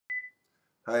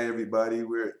Hi everybody,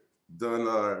 we're done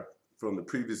from the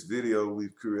previous video,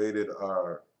 we've created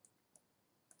our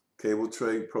cable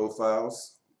tray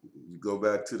profiles. You go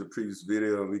back to the previous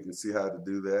video and we can see how to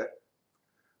do that.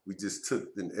 We just took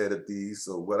and edited these.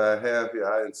 So what I have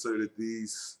here, I inserted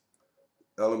these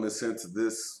elements into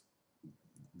this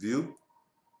view,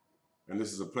 and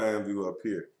this is a plan view up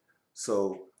here.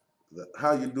 So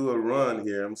how you do a run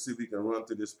here, I'm gonna see if we can run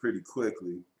through this pretty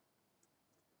quickly.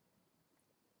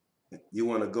 You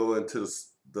want to go into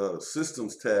the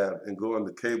systems tab and go on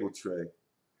the cable tray,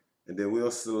 and then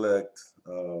we'll select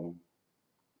a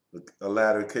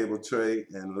ladder cable tray,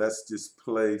 and let's just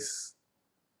place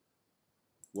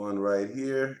one right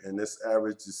here, and this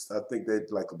average is, I think they're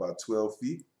like about 12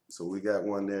 feet, so we got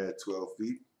one there at 12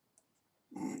 feet.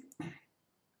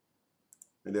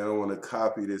 And then I want to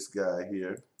copy this guy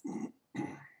here.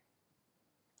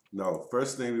 No,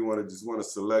 first thing we want to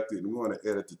just select it, and we want to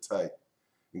edit the type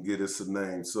and get us a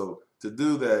name. So to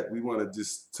do that, we want to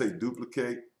just say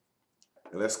duplicate,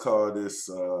 and let's call this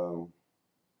let's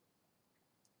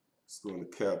go into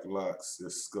cap locks.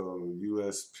 Let's go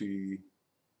USP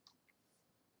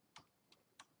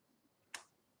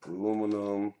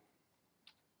aluminum.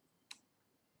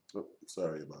 Oh,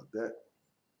 sorry about that.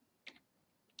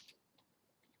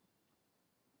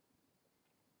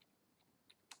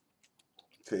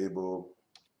 Cable,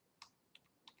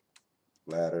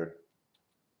 ladder,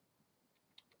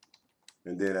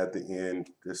 and then at the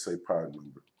end, just say part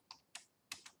number.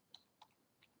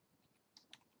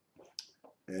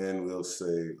 And we'll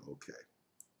say OK.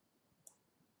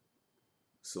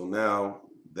 So now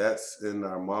that's in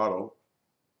our model.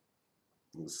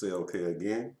 We'll say OK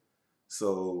again.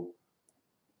 So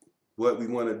what we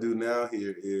want to do now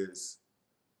here is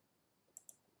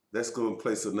let's go and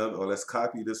place another, or let's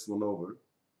copy this one over.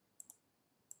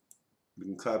 We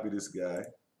can copy this guy.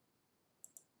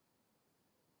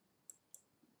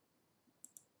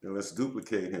 And let's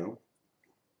duplicate him.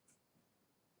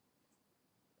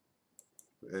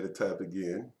 Edit type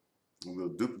again. And we'll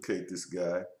duplicate this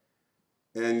guy.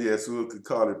 And yes, we could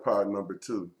call it part number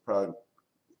 2. Part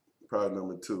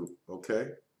number 2. Okay?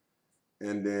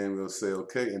 And then we'll say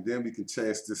OK. And then we can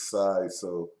change this size.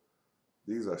 So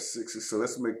these are 6. So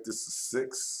let's make this a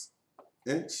 6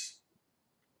 inch.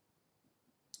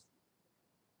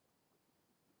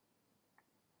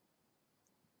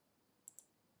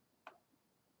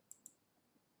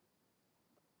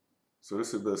 So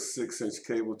this is the 6-inch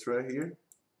cable tray here.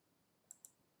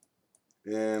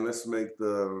 And let's make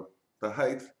the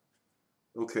height.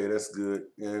 Okay, that's good.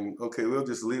 And okay, we'll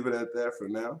just leave it at that for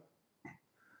now.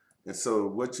 And so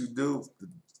what you do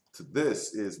to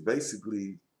this is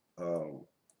basically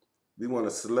we want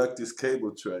to select this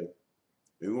cable tray,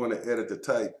 and we want to edit the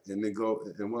type, and then go,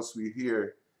 and once we're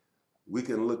here, we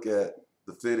can look at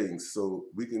the fittings. So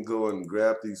we can go and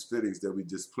grab these fittings that we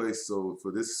just placed. So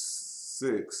for this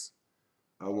 6,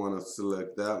 I want to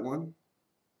select that one.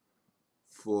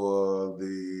 For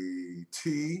the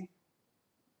T,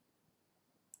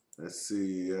 let's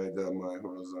see, I got my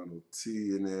horizontal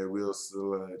T in there. We'll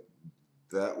select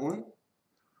that one.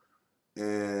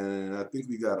 And I think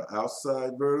we got an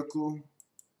outside vertical.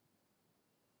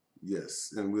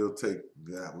 Yes, and we'll take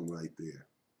that one right there.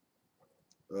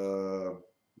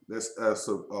 Let's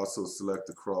also select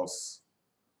the cross.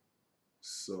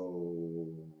 So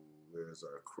where's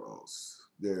our cross?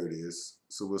 There it is.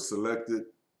 So we'll select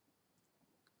it,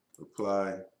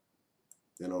 apply,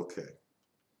 and OK.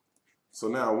 So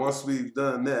now once we've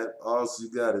done that, all you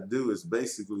got to do is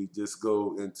basically just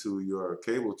go into your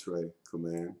cable tray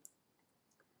command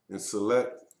and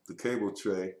select the cable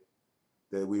tray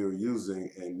that we were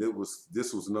using, and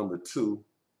this was number 2.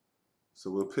 So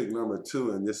we'll pick number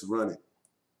 2 and just run it.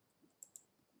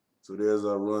 So there's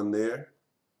our run there.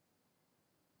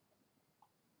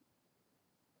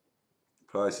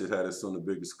 Probably should have this on the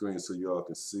bigger screen so you all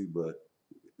can see, but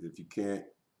if you can't.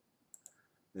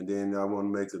 And then I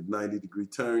want to make a 90-degree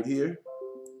turn here.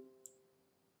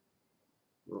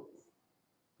 Oh,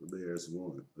 there's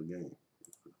one again.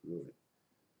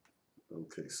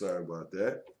 Okay, sorry about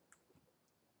that.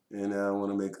 And now I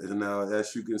want to make, and now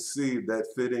as you can see, that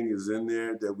fitting is in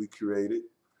there that we created.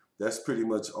 That's pretty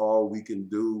much all we can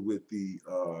do with the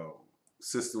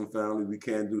system family. We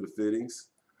can't do the fittings.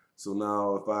 So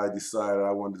now if I decided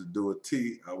I wanted to do a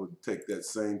T, I would take that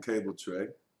same cable tray,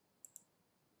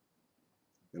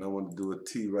 and I want to do a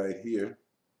T right here.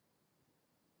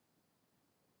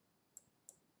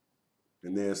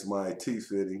 And there's my T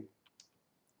fitting,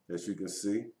 as you can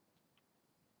see.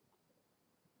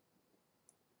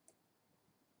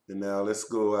 And now let's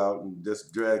go out and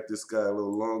just drag this guy a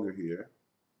little longer here.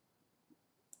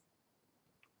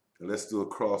 And let's do a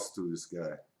cross through this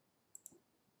guy.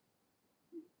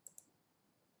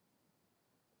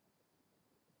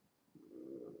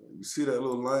 You see that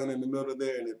little line in the middle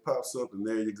there, and it pops up, and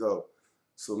there you go.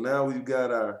 So now we've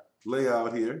got our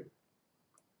layout here.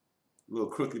 A little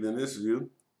crooked in this view.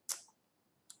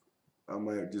 I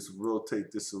might just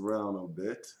rotate this around a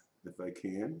bit if I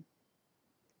can.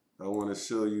 I want to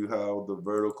show you how the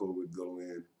vertical would go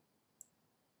in.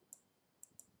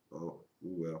 Oh,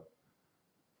 well.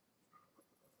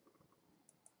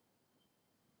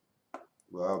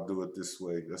 Well, I'll do it this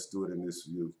way. Let's do it in this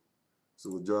view.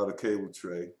 So we'll draw the cable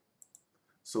tray.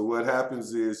 So what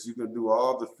happens is you can do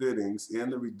all the fittings in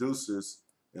the reducers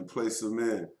and place them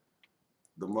in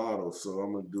the model. So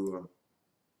I'm going to do a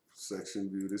section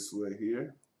view this way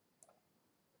here.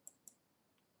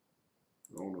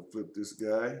 I want to flip this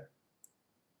guy.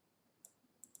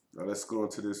 Now let's go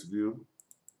into this view.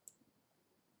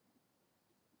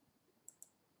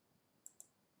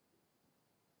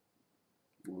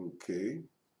 Okay,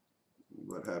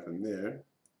 what happened there?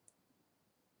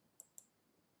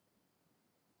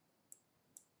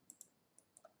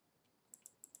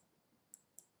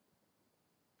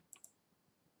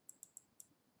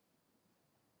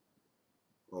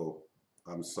 Oh,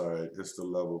 I'm sorry, it's the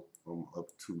level. I'm up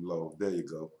too low. There you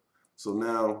go. So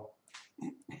now,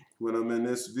 when I'm in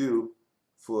this view,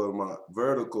 for my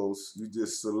verticals, you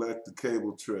just select the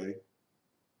cable tray,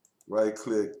 right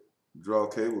click, draw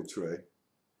cable tray,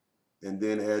 and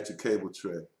then add your cable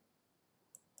tray.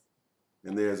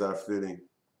 And there's our fitting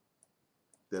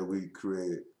that we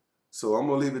created. So I'm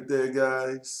gonna leave it there,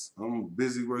 guys. I'm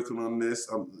busy working on this.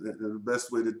 The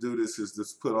best way to do this is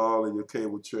just put all of your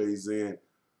cable trays in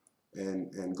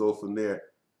and go from there.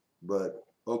 But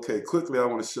okay, quickly I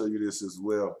want to show you this as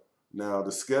well. Now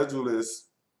the schedule is,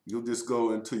 you'll just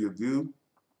go into your view,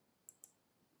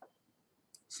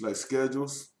 select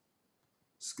schedules,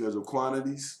 schedule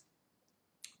quantities,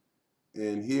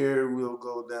 and here we'll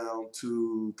go down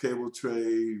to cable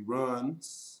tray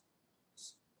runs.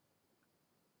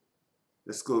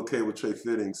 Let's go cable tray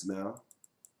fittings now,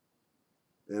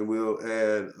 and we'll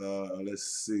add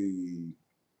let's see,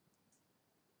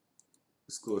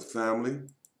 let's go with family.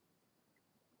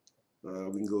 We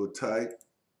can go with type,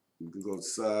 we can go with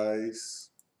size,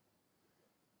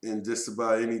 and just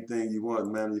about anything you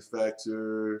want,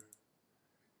 manufacturer,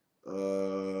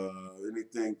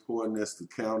 anything important that's the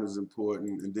count is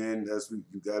important. And then as you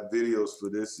got videos for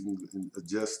this, you can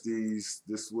adjust these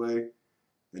this way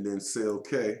and then say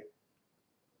okay.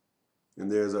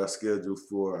 And there's our schedule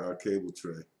for our cable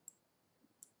tray.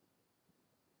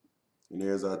 And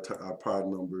there's our part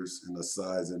numbers and the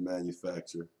size and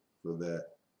manufacturer for that.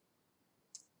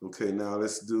 Okay, now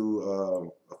let's do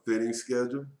a fitting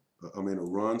schedule, a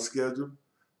run schedule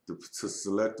to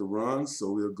select the runs.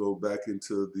 So we'll go back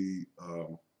into the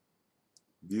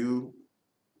view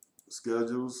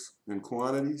schedules and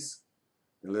quantities,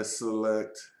 and let's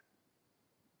select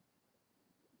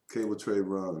cable tray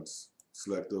runs.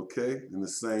 Select OK, and the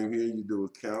same here, you do a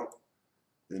count,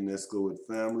 and let's go with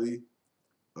family.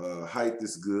 Height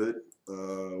is good.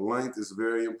 Length is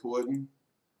very important.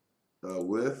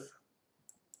 Width,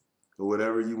 or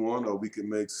whatever you want, or we can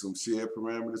make some shared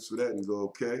parameters for that and go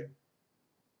OK.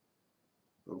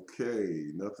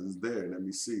 Okay, nothing's there. Let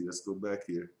me see. Let's go back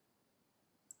here.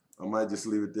 I might just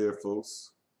leave it there,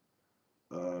 folks.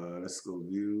 Let's go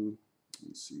view.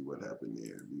 Let's see what happened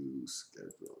there. View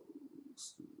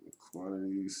schedules,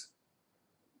 quantities.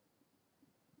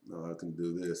 No, I can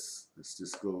do this. Let's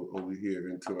just go over here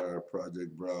into our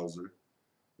project browser,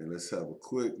 and let's have a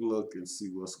quick look and see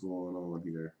what's going on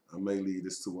here. I may lead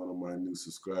this to one of my new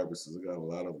subscribers, because I got a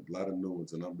lot of new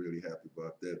ones, and I'm really happy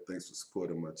about that. Thanks for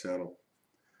supporting my channel.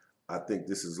 I think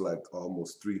this is like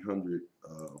almost 300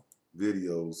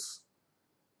 videos.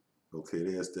 Okay,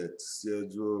 there's that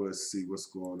schedule. Let's see what's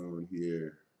going on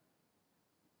here.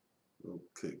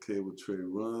 Okay, cable tray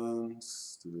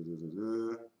runs.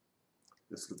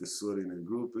 Let's look at sorting and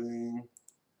grouping.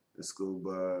 Let's go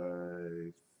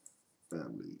by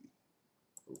family.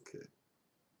 Okay.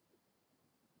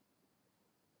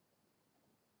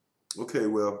 Okay,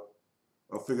 well,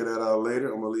 I'll figure that out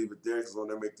later. I'm gonna leave it there because I want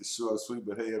to make this short and sweet.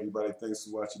 But hey, everybody, thanks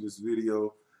for watching this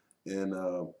video. And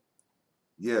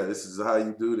yeah, this is how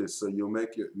you do this. So you'll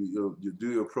make you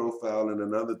do your profile. And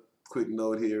another quick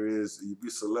note here is, if you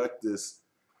select this,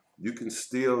 you can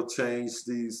still change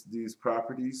these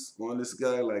properties on this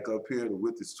guy. Like up here, the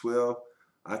width is 12.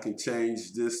 I can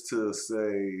change this to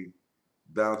say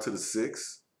down to the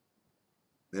 6,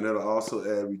 and it'll also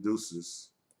add reducers.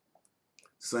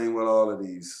 Same with all of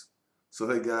these. So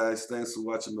hey guys, thanks for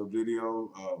watching the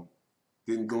video.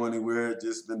 didn't go anywhere,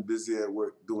 just been busy at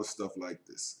work doing stuff like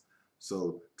this.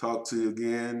 So talk to you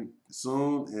again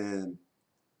soon, and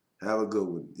have a good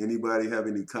one. Anybody have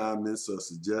any comments or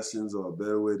suggestions or a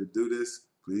better way to do this,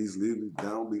 please leave it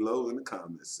down below in the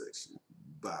comment section.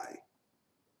 Bye.